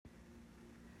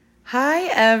Hi,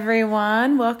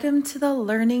 everyone. Welcome to the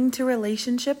Learning to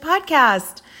Relationship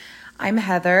podcast. I'm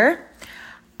Heather.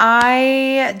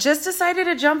 I just decided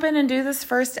to jump in and do this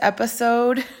first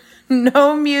episode.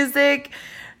 No music,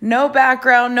 no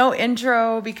background, no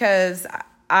intro, because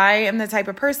I am the type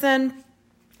of person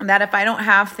that if I don't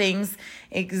have things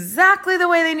exactly the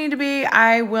way they need to be,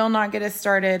 I will not get it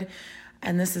started.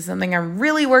 And this is something I'm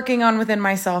really working on within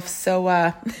myself.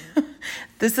 So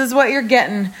this is what you're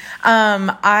getting.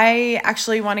 I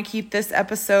actually want to keep this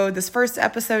first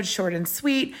episode, short and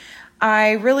sweet.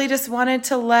 I really just wanted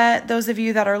to let those of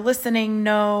you that are listening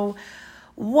know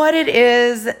what it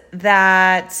is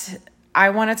that I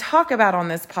want to talk about on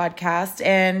this podcast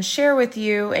and share with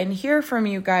you and hear from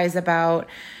you guys about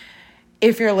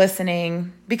if you're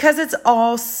listening, because it's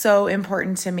all so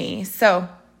important to me. So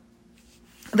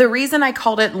the reason I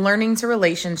called it Learning to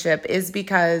Relationship is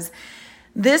because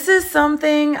this is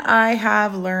something I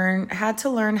have had to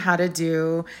learn how to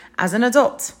do as an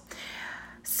adult.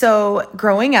 So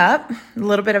growing up, a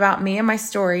little bit about me and my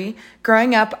story.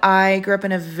 Growing up, I grew up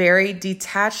in a very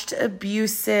detached,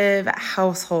 abusive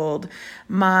household.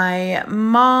 My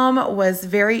mom was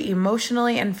very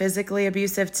emotionally and physically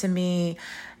abusive to me,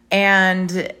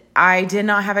 and I did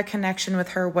not have a connection with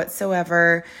her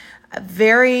whatsoever.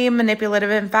 Very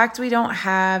manipulative. In fact, we don't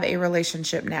have a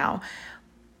relationship now.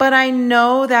 But I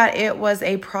know that it was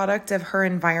a product of her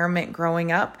environment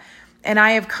growing up. And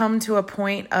I have come to a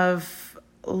point of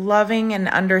loving and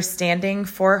understanding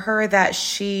for her that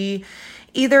she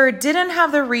either didn't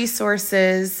have the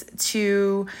resources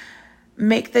to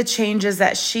make the changes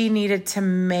that she needed to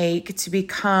make to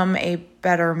become a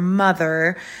better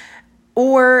mother,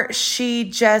 or she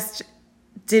just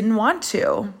didn't want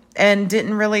to and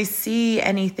didn't really see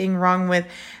anything wrong with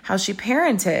how she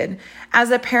parented. As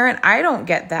a parent, I don't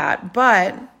get that,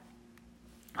 but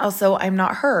also I'm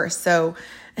not her. So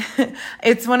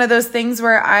it's one of those things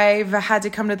where I've had to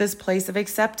come to this place of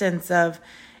acceptance of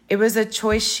it was a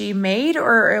choice she made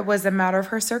or it was a matter of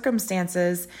her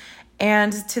circumstances.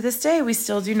 And to this day, we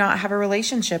still do not have a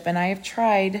relationship. And I have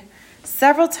tried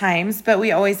several times, but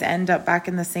we always end up back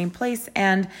in the same place.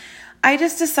 And I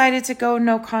just decided to go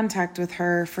no contact with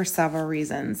her for several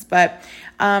reasons. But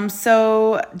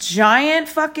so giant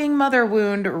fucking mother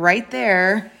wound right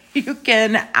there. You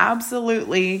can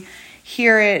absolutely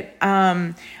hear it.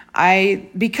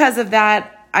 Because of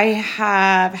that, I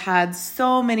have had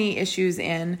so many issues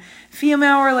in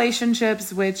female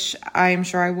relationships, which I'm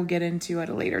sure I will get into at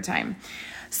a later time.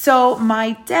 So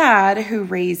my dad, who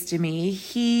raised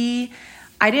me,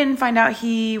 I didn't find out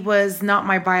he was not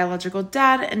my biological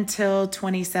dad until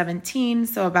 2017.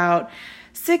 So about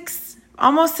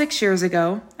almost 6 years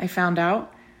ago, I found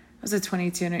out. Was it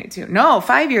 22? No,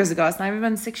 5 years ago. It's not even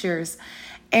been 6 years.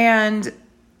 And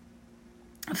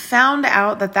found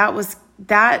out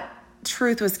that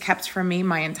truth was kept from me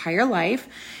my entire life.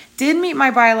 Did meet my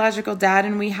biological dad,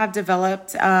 and we have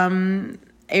developed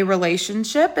a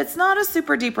relationship. It's not a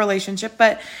super deep relationship,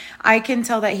 but I can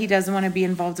tell that he doesn't want to be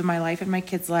involved in my life and my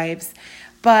kids' lives.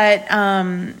 But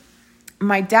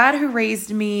my dad, who raised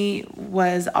me,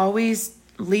 was always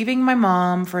leaving my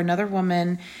mom for another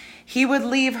woman. He would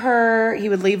leave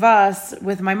us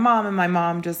with my mom, and my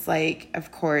mom just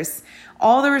of course,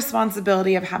 all the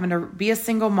responsibility of having to be a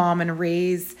single mom and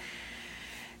raise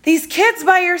these kids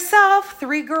by yourself,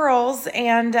 3 girls.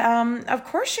 And of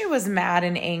course she was mad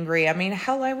and angry. I mean,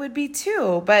 hell, I would be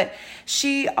too. But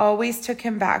she always took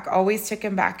him back.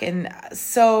 And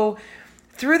so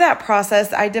through that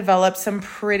process, I developed some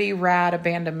pretty rad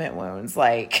abandonment wounds.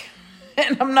 And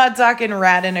I'm not talking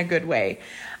rad in a good way.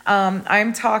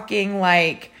 I'm talking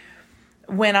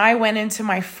when I went into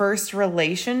my first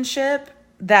relationship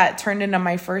that turned into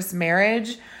my first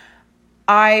marriage,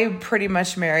 I pretty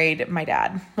much married my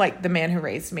dad, the man who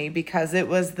raised me, because it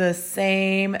was the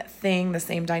same thing, the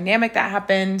same dynamic that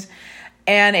happened.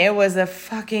 And it was a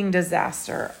fucking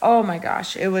disaster. Oh my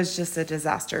gosh. It was just a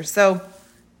disaster. So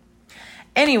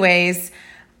anyways,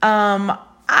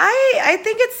 I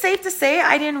think it's safe to say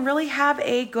I didn't really have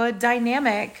a good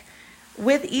dynamic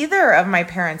with either of my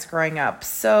parents growing up.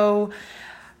 So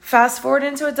fast forward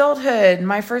into adulthood,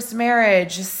 my first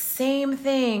marriage, same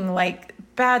thing,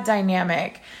 bad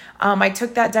dynamic. I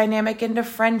took that dynamic into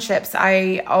friendships.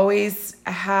 I always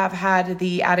have had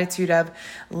the attitude of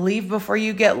leave before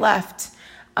you get left.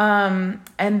 And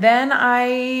then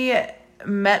I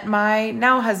met my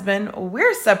now husband.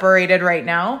 We're separated right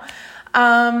now.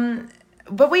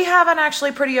 But we have an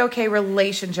actually pretty okay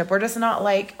relationship. We're just not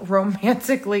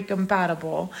romantically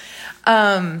compatible.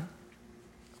 And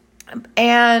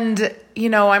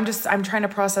I'm trying to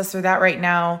process through that right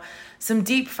now. some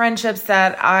deep friendships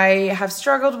that I have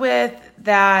struggled with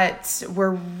that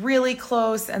were really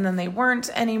close and then they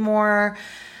weren't anymore.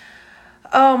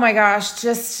 Oh my gosh,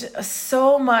 just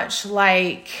so much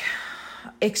like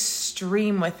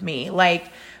extreme with me,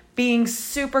 like being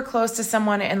super close to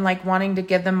someone and like wanting to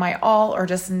give them my all or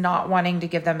just not wanting to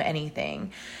give them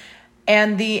anything.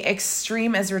 And the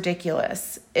extreme is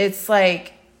ridiculous. It's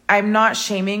like, I'm not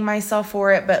shaming myself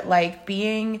for it, but like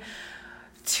being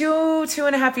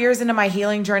 2.5 years into my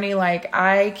healing journey, like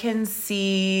I can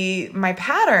see my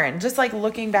pattern, just like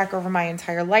looking back over my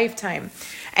entire lifetime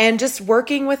and just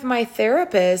working with my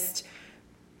therapist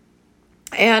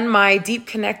and my deep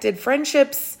connected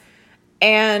friendships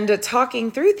and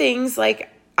talking through things.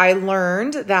 Like I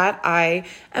learned that I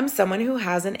am someone who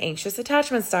has an anxious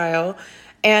attachment style.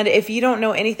 And if you don't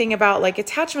know anything about like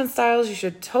attachment styles, you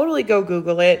should totally go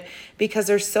Google it because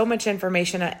there's so much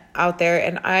information out there.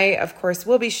 And I, of course,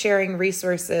 will be sharing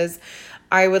resources.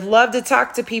 I would love to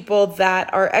talk to people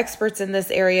that are experts in this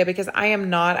area because I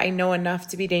am not. I know enough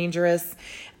to be dangerous.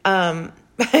 I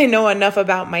know enough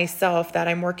about myself that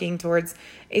I'm working towards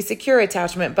a secure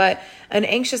attachment, but an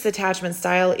anxious attachment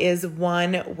style is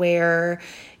one where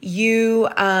you,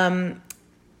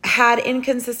 had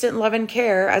inconsistent love and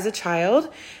care as a child.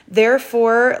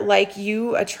 Therefore, like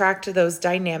you attract those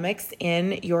dynamics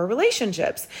in your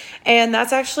relationships. And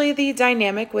that's actually the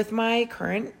dynamic with my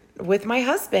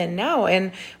husband now.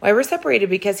 And why we're separated,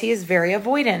 because he is very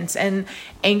avoidant, and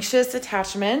anxious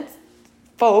attachment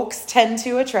folks tend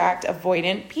to attract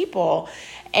avoidant people.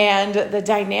 And the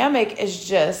dynamic is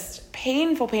just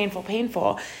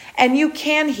painful. And you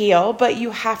can heal, but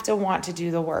you have to want to do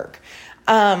the work.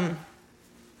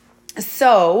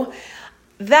 So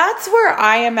that's where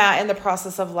I am at in the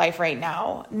process of life right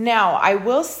now. Now, I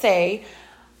will say,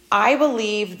 I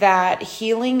believe that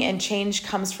healing and change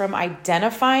comes from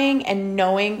identifying and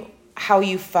knowing how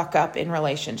you fuck up in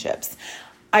relationships.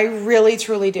 I really,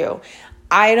 truly do.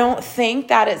 I don't think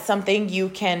that it's something you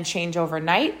can change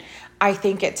overnight. I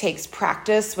think it takes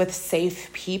practice with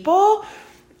safe people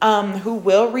who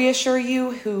will reassure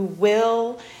you, who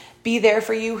will be there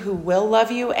for you, who will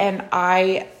love you. And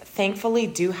I thankfully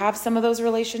do have some of those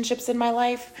relationships in my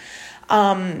life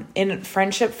in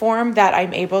friendship form that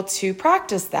I'm able to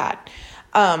practice that.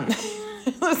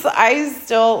 I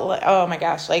still, oh my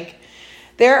gosh, like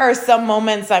there are some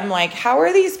moments I'm like, how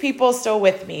are these people still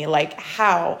with me? Like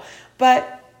how?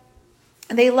 But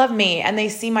they love me and they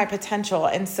see my potential.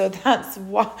 And so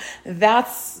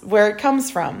that's where it comes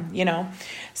from, you know?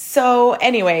 So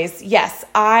anyways, yes,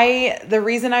 the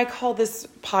reason I call this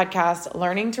podcast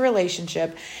Learning to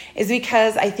Relationship is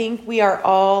because I think we are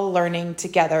all learning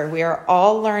together. We are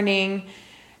all learning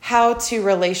how to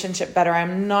relationship better.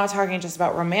 I'm not talking just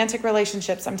about romantic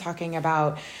relationships. I'm talking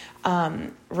about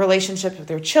relationships with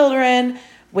your children,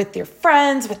 with your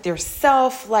friends, with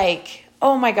yourself. Like,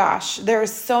 oh my gosh, there are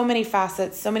so many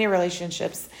facets, so many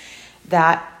relationships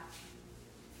that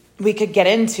we could get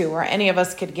into, or any of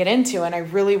us could get into. And I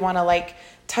really want to like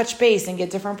touch base and get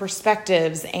different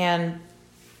perspectives and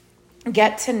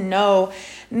get to know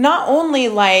not only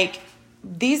like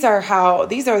these are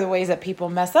the ways that people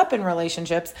mess up in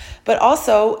relationships, but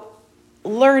also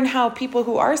learn how people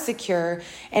who are secure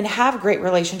and have great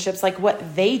relationships, like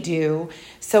what they do,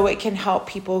 so it can help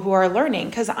people who are learning.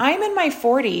 Because I'm in my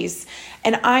 40s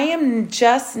and I am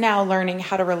just now learning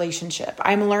how to relationship.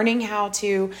 I'm learning how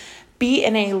to be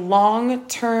in a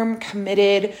long-term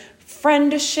committed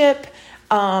friendship.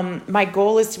 My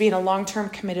goal is to be in a long-term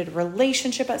committed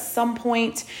relationship at some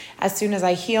point as soon as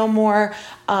I heal more,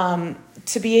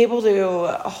 to be able to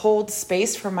hold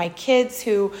space for my kids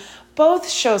who both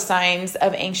show signs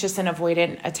of anxious and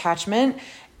avoidant attachment,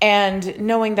 and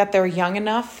knowing that they're young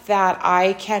enough that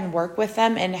I can work with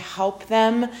them and help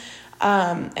them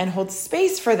and hold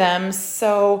space for them.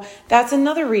 So that's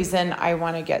another reason I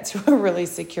want to get to a really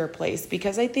secure place,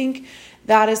 because I think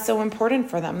that is so important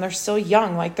for them. They're still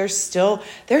young. Like there's still hope.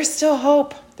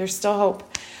 There's still hope.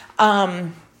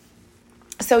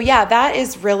 So yeah, that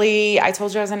is really, I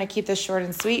told you I was going to keep this short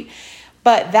and sweet,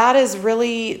 but that is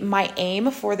really my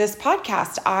aim for this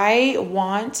podcast. I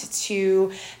want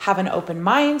to have an open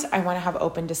mind. I want to have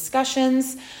open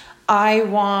discussions. I'm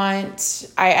going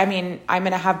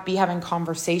to be having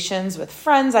conversations with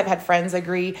friends. I've had friends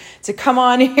agree to come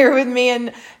on here with me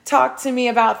and talk to me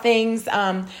about things.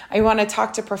 I want to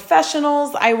talk to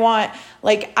professionals. My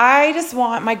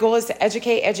goal is to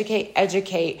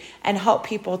educate and help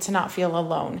people to not feel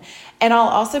alone. And I'll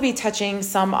also be touching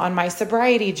some on my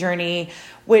sobriety journey,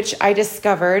 which I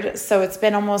discovered. So it's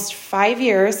been almost 5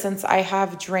 years since I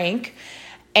have drank.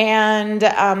 And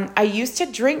I used to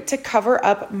drink to cover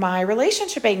up my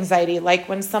relationship anxiety. Like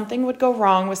when something would go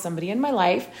wrong with somebody in my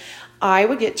life, I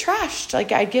would get trashed.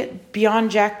 Like I'd get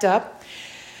beyond jacked up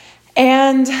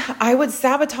and I would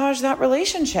sabotage that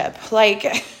relationship. Like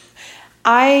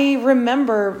I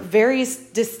remember very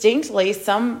distinctly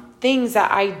some things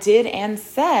that I did and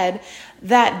said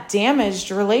that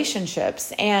damaged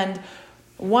relationships. And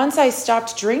once I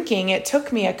stopped drinking, it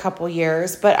took me a couple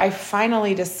years, but I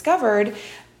finally discovered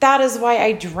that is why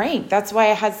I drank. That's why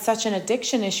I had such an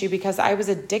addiction issue, because I was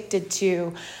addicted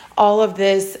to all of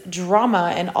this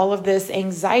drama and all of this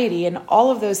anxiety and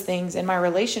all of those things in my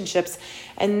relationships.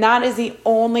 And that is the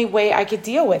only way I could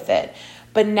deal with it.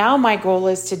 But now my goal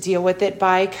is to deal with it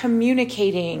by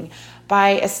communicating,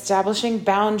 by establishing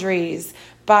boundaries,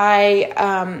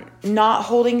 by not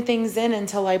holding things in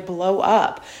until I blow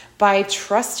up, by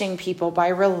trusting people, by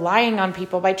relying on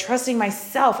people, by trusting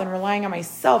myself and relying on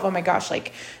myself. Oh my gosh,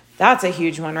 like that's a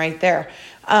huge one right there.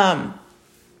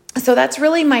 So that's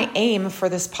really my aim for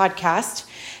this podcast.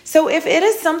 So if it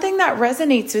is something that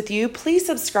resonates with you, please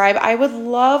subscribe. I would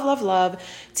love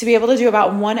to be able to do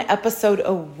about one episode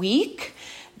a week.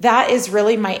 That is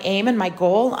really my aim and my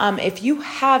goal. If you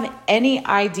have any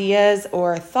ideas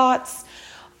or thoughts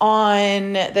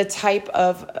on the type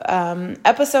of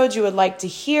episodes you would like to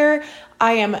hear,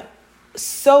 I am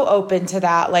so open to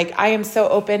that. Like I am so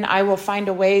open. I will find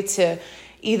a way to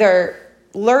either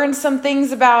learn some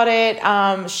things about it,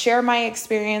 share my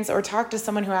experience, or talk to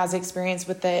someone who has experience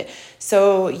with it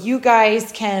so you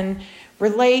guys can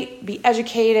relate, be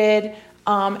educated,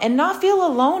 and not feel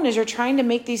alone as you're trying to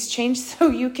make these changes so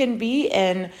you can be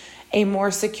in a more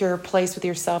secure place with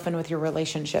yourself and with your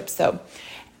relationships. So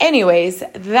anyways,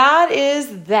 that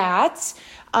is that.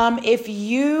 If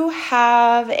you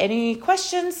have any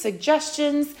questions,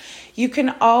 suggestions, you can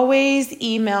always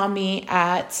email me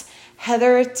at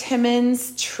Heather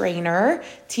Timmons Trainer,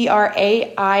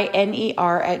 TRAINER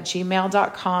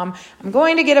 @gmail.com. I'm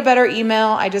going to get a better email.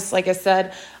 Like I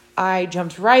said, I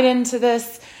jumped right into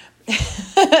this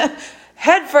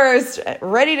head first,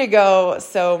 ready to go.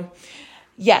 So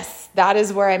yes, that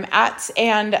is where I'm at.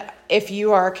 And if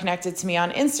you are connected to me on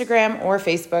Instagram or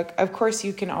Facebook, of course,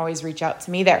 you can always reach out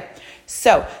to me there.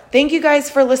 So thank you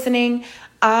guys for listening.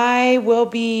 I will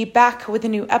be back with a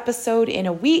new episode in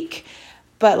a week.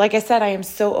 But like I said, I am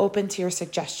so open to your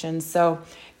suggestions. So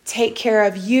take care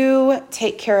of you,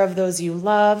 take care of those you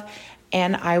love,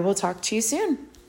 and I will talk to you soon.